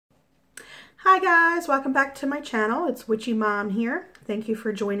Hi guys, welcome back to my channel. It's Witchy Mom here. Thank you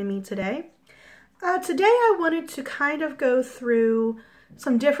for joining me today. Today I wanted to kind of go through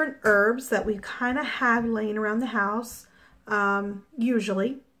some different herbs that we kind of have laying around the house,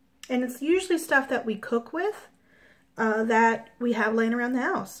 usually. And it's usually stuff that we cook with that we have laying around the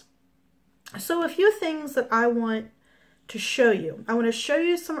house. So a few things that I want to show you. I want to show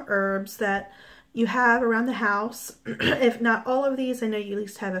you some herbs that you have around the house. If not all of these, I know you at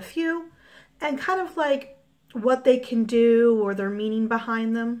least have a few. And kind of like what they can do or their meaning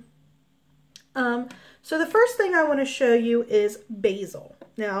behind them. So the first thing I want to show you is basil.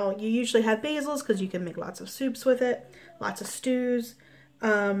 Now, you usually have basils because you can make lots of soups with it, lots of stews.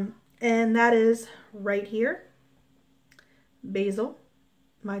 And that is right here, basil,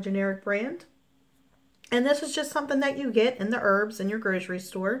 my generic brand. And this is just something that you get in the herbs in your grocery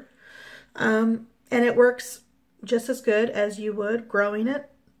store. And it works just as good as you would growing it.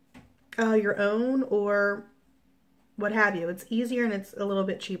 Your own or what have you. It's easier and it's a little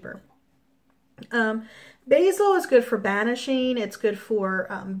bit cheaper. Basil is good for banishing. It's good for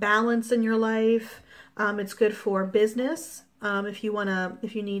balance in your life. It's good for business. If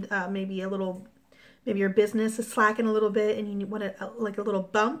you need maybe your business is slacking a little bit and you want like a little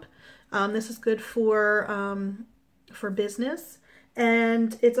bump. This is good for business,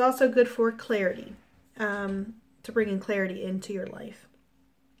 and it's also good for clarity, to bring in clarity into your life.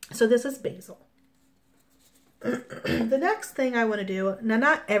 So this is basil. The next thing I want to do, now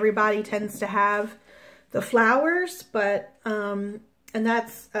not everybody tends to have the flowers, but, and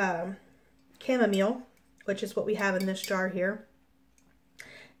that's chamomile, which is what we have in this jar here.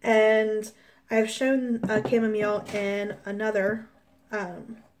 And I've shown chamomile in another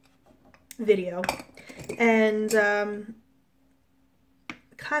video. And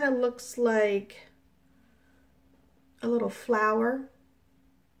kind of looks like a little flower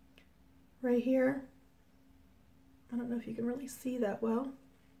right here. I don't know if you can really see that well.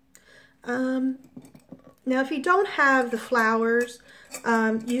 Now, if you don't have the flowers,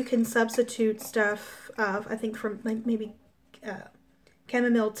 you can substitute stuff, I think from like maybe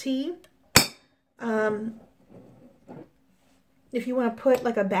chamomile tea. If you want to put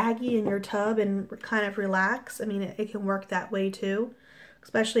like a baggie in your tub and kind of relax, I mean, it can work that way too,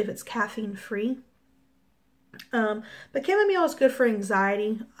 especially if it's caffeine free. But chamomile is good for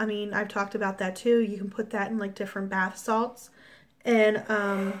anxiety. I mean, I've talked about that too. You can put that in like different bath salts. And,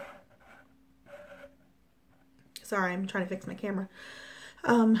 sorry, I'm trying to fix my camera.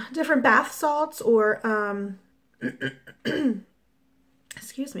 Different bath salts or,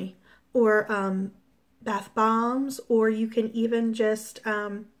 excuse me, or, bath bombs, or you can even just,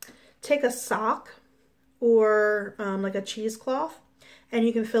 take a sock or, like a cheesecloth. And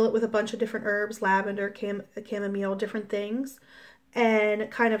you can fill it with a bunch of different herbs, lavender, chamomile, different things.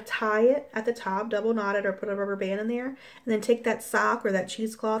 And kind of tie it at the top, double knot it, or put a rubber band in there. And then take that sock or that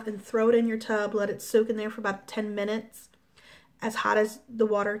cheesecloth and throw it in your tub. Let it soak in there for about 10 minutes. As hot as the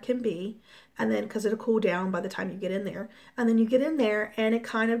water can be. And then, because it'll cool down by the time you get in there. And then you get in there and it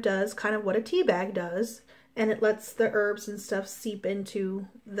kind of does kind of what a tea bag does. And it lets the herbs and stuff seep into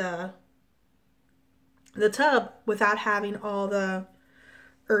the tub without having all the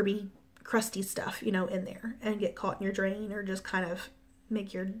herby, crusty stuff, you know, in there and get caught in your drain or just kind of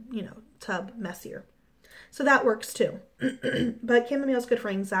make your, you know, tub messier. So that works too. But chamomile is good for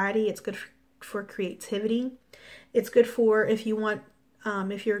anxiety. It's good for creativity. It's good for if you want,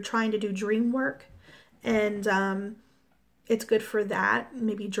 if you're trying to do dream work, and it's good for that.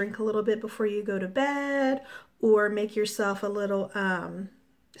 Maybe drink a little bit before you go to bed, or make yourself a little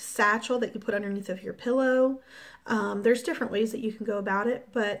satchel that you put underneath of your pillow. There's different ways that you can go about it,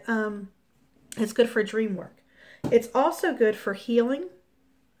 but it's good for dream work. It's also good for healing.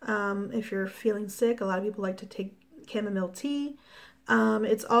 If you're feeling sick, a lot of people like to take chamomile tea.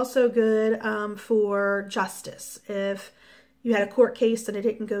 It's also good for justice. If you had a court case and it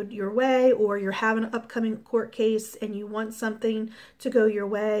didn't go your way, or you're having an upcoming court case and you want something to go your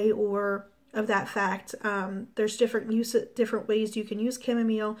way, or of that fact, there's different ways you can use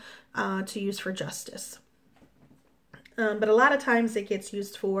chamomile to use for justice. But a lot of times it gets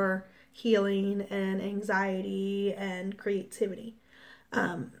used for healing and anxiety and creativity.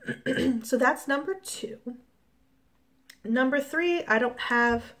 So that's number 2. Number 3, I don't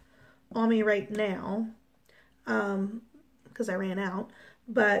have on me right now because I ran out,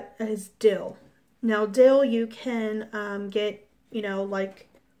 but is dill. Now dill you can get, you know, like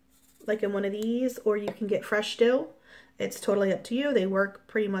in one of these, or you can get fresh dill. It's totally up to you. They work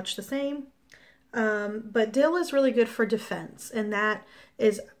pretty much the same. But dill is really good for defense, and that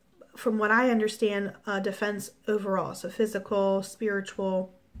is, from what I understand, defense overall. So physical,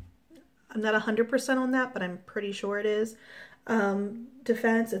 spiritual, I'm not 100% on that, but I'm pretty sure it is.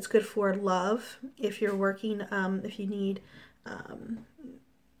 Defense, it's good for love. If you're working, if you need,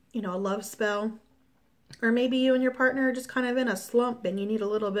 you know, a love spell, or maybe you and your partner are just kind of in a slump and you need a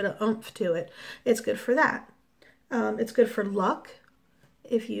little bit of oomph to it. It's good for that. It's good for luck.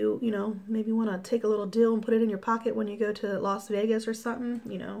 If you know, maybe want to take a little deal and put it in your pocket when you go to Las Vegas or something,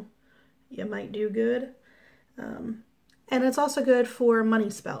 you know, you might do good. And it's also good for money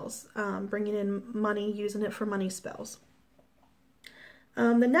spells, bringing in money, using it for money spells.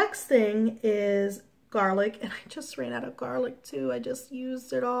 The next thing is garlic, and I just ran out of garlic too. I just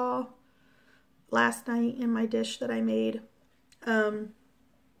used it all last night in my dish that I made.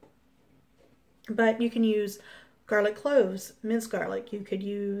 But you can use garlic cloves, minced garlic. You could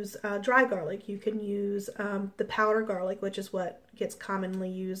use dry garlic. You can use the powder garlic, which is what gets commonly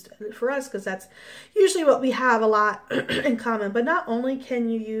used for us because that's usually what we have a lot in common. But not only can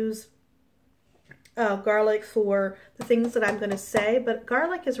you use garlic for the things that I'm going to say, but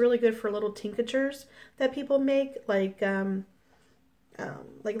garlic is really good for little tinctures that people make, like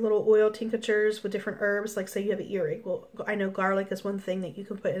little oil tinctures with different herbs. Like say you have an earache. Well, I know garlic is one thing that you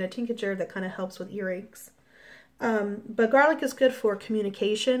can put in a tincture that kind of helps with earaches. But garlic is good for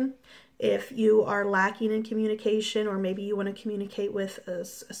communication. If you are lacking in communication, or maybe you want to communicate with a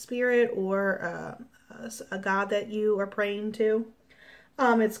spirit or a God that you are praying to.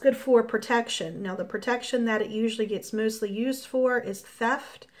 It's good for protection. Now, the protection that it usually gets mostly used for is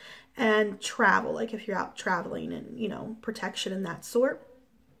theft and travel, like if you're out traveling and, you know, protection and that sort.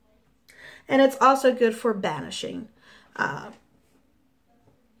 And it's also good for banishing.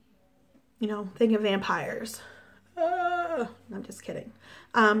 You know, think of vampires. I'm just kidding.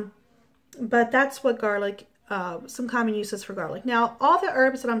 But that's what garlic, some common uses for garlic. Now, all the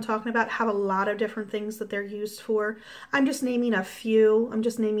herbs that I'm talking about have a lot of different things that they're used for. I'm just naming a few. I'm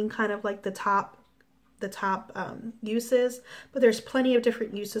just naming kind of like the top uses, but there's plenty of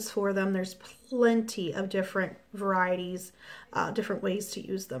different uses for them. There's plenty of different varieties, different ways to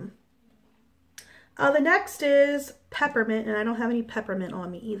use them. The next is peppermint, and I don't have any peppermint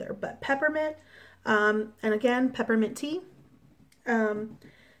on me either, but peppermint, and again, peppermint tea.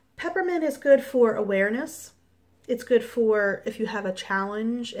 Peppermint is good for awareness. It's good for if you have a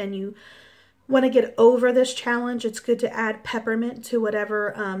challenge and you want to get over this challenge. It's good to add peppermint to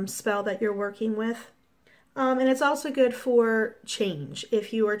whatever spell that you're working with. And it's also good for change.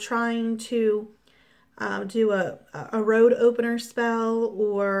 If you are trying to do a road opener spell,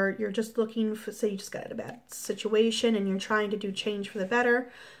 or you're just looking for, say you just got out of a bad situation and you're trying to do change for the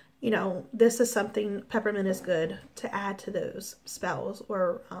better, you know, this is something, peppermint is good to add to those spells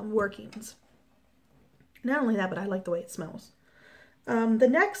or workings. Not only that, but I like the way it smells. The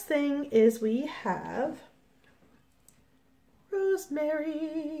next thing is we have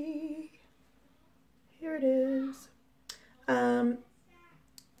rosemary. Here it is. I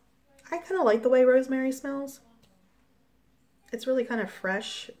kind of like the way rosemary smells. It's really kind of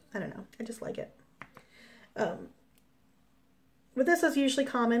fresh. I don't know. I just like it. But this is usually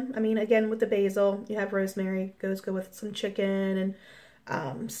common. I mean, again, with the basil, you have rosemary. Goes good with some chicken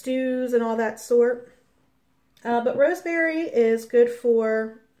and stews and all that sort. But rosemary is good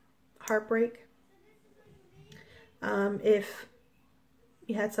for heartbreak. If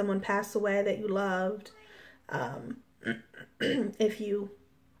you had someone pass away that you loved, if you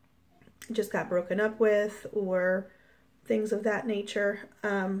just got broken up with, or things of that nature,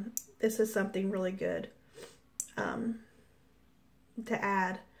 this is something really good to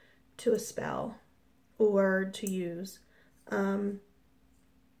add to a spell or to use.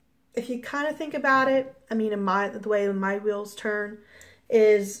 If you kind of think about it, I mean, the way my wheels turn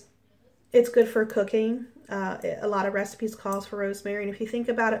is it's good for cooking. A lot of recipes calls for rosemary, and if you think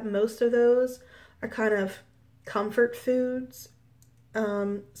about it, most of those are kind of comfort foods.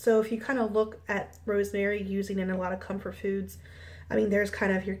 So if you kind of look at rosemary, using it in a lot of comfort foods, I mean, there's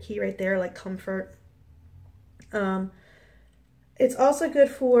kind of your key right there, like comfort. It's also good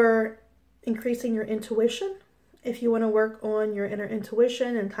for increasing your intuition. If you want to work on your inner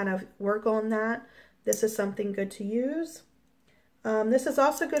intuition and kind of work on that, this is something good to use. This is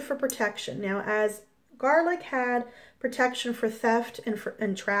also good for protection. Now, as garlic had protection for theft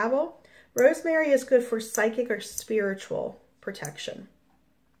and travel, rosemary is good for psychic or spiritual protection.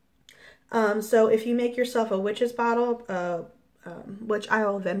 So if you make yourself a witch's bottle, which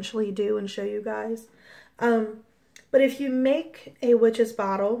I'll eventually do and show you guys, but if you make a witch's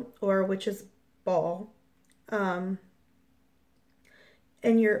bottle or a witch's ball, and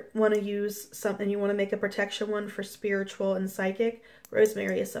you want to use something, you want to make a protection one for spiritual and psychic,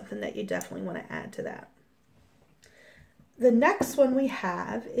 rosemary is something that you definitely want to add to that. the next one we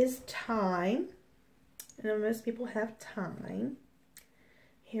have is thyme. I know most people have thyme.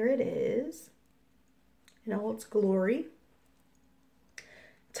 Here it is in all its glory.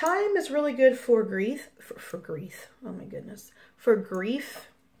 Thyme is really good for grief. For grief. Oh my goodness. For grief.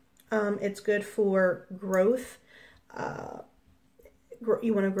 It's good for growth.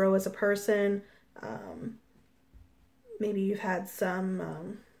 You want to grow as a person. Maybe you've had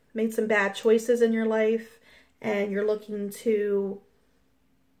made some bad choices in your life, and you're looking to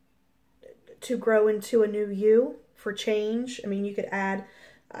grow into a new you, for change. I mean, you could add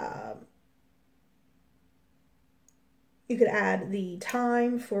the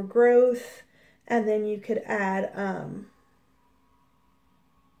thyme for growth, and then you could add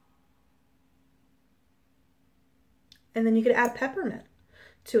peppermint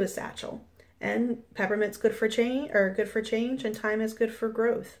to a satchel. And peppermint's good for change, and thyme is good for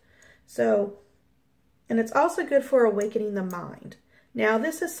growth. So, and it's also good for awakening the mind. Now,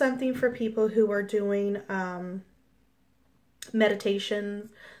 this is something for people who are doing meditation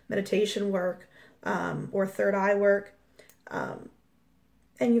work, or third eye work. And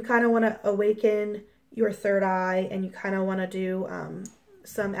you kind of want to awaken your third eye, and you kind of want to do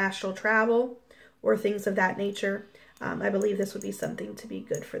some astral travel or things of that nature. I believe this would be something to be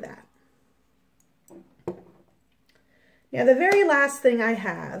good for that. Now, the very last thing I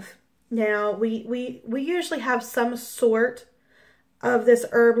have, now we usually have some sort of this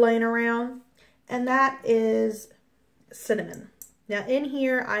herb laying around, and that is cinnamon. Now, in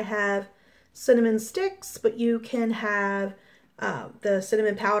here I have cinnamon sticks, but you can have the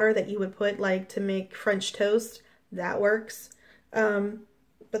cinnamon powder that you would put like to make French toast. That works.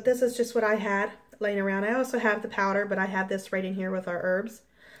 But this is just what I had laying around. I also have the powder, but I have this right in here with our herbs.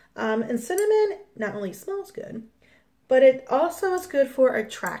 And cinnamon not only smells good, but it also is good for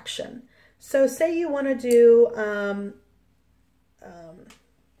attraction. So say you want to do,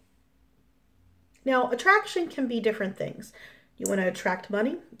 now attraction can be different things. You want to attract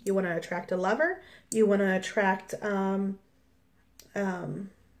money, you want to attract a lover, you want to attract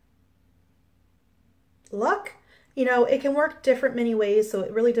luck. You know, it can work many ways, so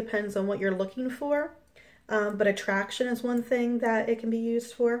it really depends on what you're looking for. But attraction is one thing that it can be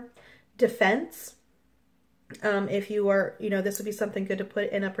used for. Defense. If you are, this would be something good to put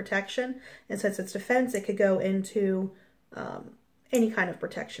in a protection. And since it's defense, it could go into any kind of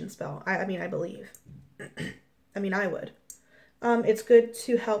protection spell. I mean, I believe. I mean, I would. It's good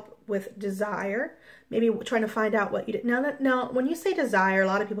to help with desire. Maybe trying to find out what you did. Now, when you say desire, a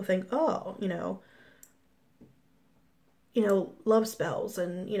lot of people think, oh, love spells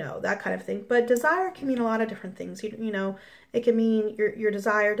and, that kind of thing. But desire can mean a lot of different things. It can mean your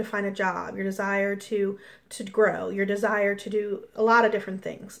desire to find a job, your desire to grow, your desire to do a lot of different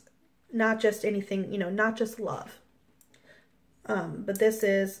things. Not just anything, not just love. But this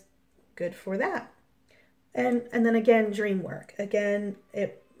is good for that. And then again, dream work. Again,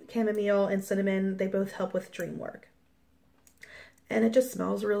 chamomile and cinnamon, they both help with dream work. And it just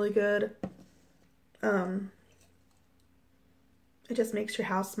smells really good. It just makes your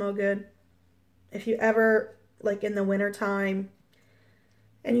house smell good. If you ever, like in the winter time,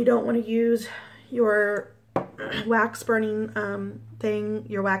 and you don't want to use your wax burning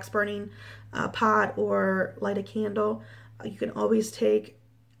pot or light a candle, you can always take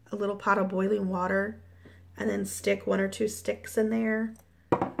a little pot of boiling water and then stick 1 or 2 sticks in there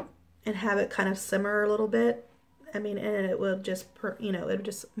and have it kind of simmer a little bit. I mean, and it will just, it would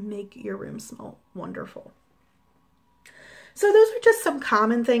just make your room smell wonderful. So those are just some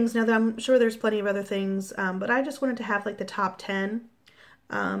common things. Now, I'm sure there's plenty of other things, but I just wanted to have like the top 10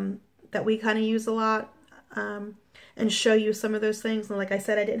 that we kind of use a lot, and show you some of those things. And like I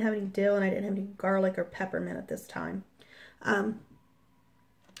said, I didn't have any dill and I didn't have any garlic or peppermint at this time.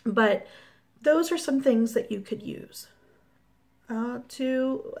 But those are some things that you could use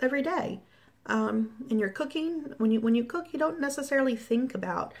to every day. In your cooking, when you cook, you don't necessarily think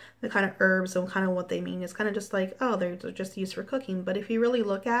about the kind of herbs and kind of what they mean. It's kind of just like, oh, they're just used for cooking. But if you really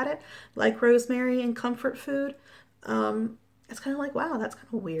look at it, like rosemary and comfort food, it's kind of like, wow, that's kind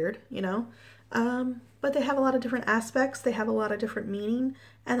of weird, but they have a lot of different aspects. They have a lot of different meaning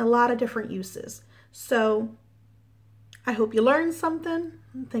and a lot of different uses. So I hope you learned something.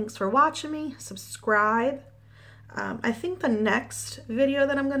 Thanks for watching me. Subscribe. I think the next video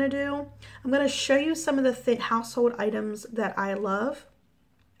that I'm going to do, I'm going to show you some of the household items that I love,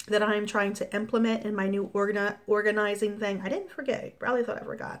 that I'm trying to implement in my new organizing thing. I didn't forget. I probably thought I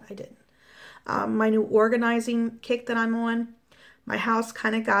forgot. I didn't. My new organizing kick that I'm on. My house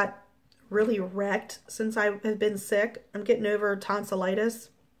kind of got really wrecked since I have been sick. I'm getting over tonsillitis.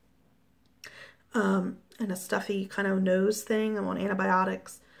 And and a stuffy kind of nose thing. I'm on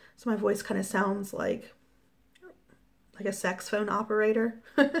antibiotics, so my voice kind of sounds like a sex phone operator.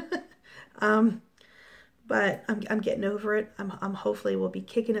 But I'm getting over it. I'm hopefully will be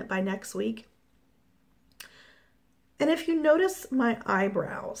kicking it by next week. And if you notice my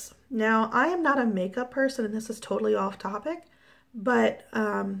eyebrows, now I am not a makeup person, and this is totally off topic, but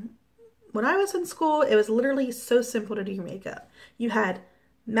when I was in school, it was literally so simple to do your makeup. You had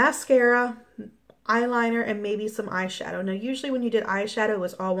mascara, eyeliner, and maybe some eyeshadow. Now, usually when you did eyeshadow, it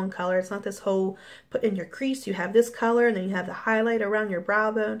was all one color. It's not this whole put in your crease. You have this color, and then you have the highlight around your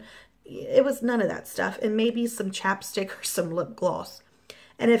brow bone. It was none of that stuff, and maybe some chapstick or some lip gloss.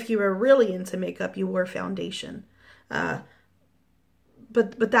 And if you were really into makeup, you wore foundation.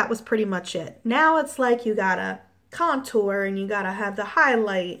 But that was pretty much it. Now it's like you gotta contour, and you gotta have the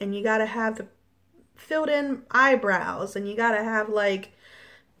highlight, and you gotta have the filled in eyebrows, and you gotta have like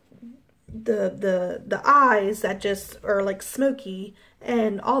the eyes that just are like smoky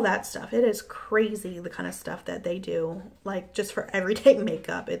and all that stuff. It is crazy the kind of stuff that they do, like just for everyday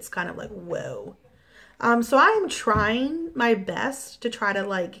makeup. It's kind of like, whoa. So I am trying my best to try to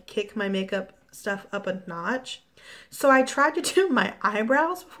like kick my makeup stuff up a notch. So I tried to do my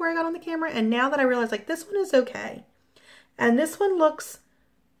eyebrows before I got on the camera, and now that I realize like this one is okay, and this one looks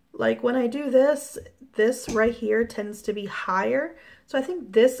like when I do this right here tends to be higher. So I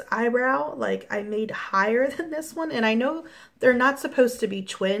think this eyebrow, like I made higher than this one. And I know they're not supposed to be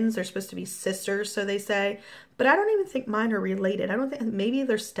twins. They're supposed to be sisters, so they say. But I don't even think mine are related. I don't think, maybe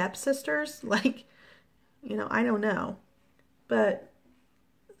they're stepsisters. Like, you know, I don't know. But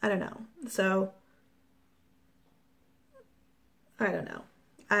I don't know. So I don't know.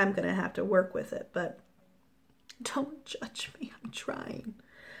 I'm going to have to work with it. But don't judge me. I'm trying.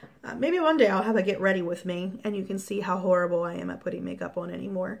 Maybe one day I'll have a get ready with me, and you can see how horrible I am at putting makeup on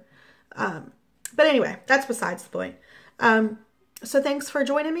anymore. But anyway, that's besides the point. So thanks for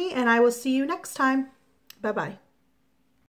joining me, and I will see you next time. Bye-bye.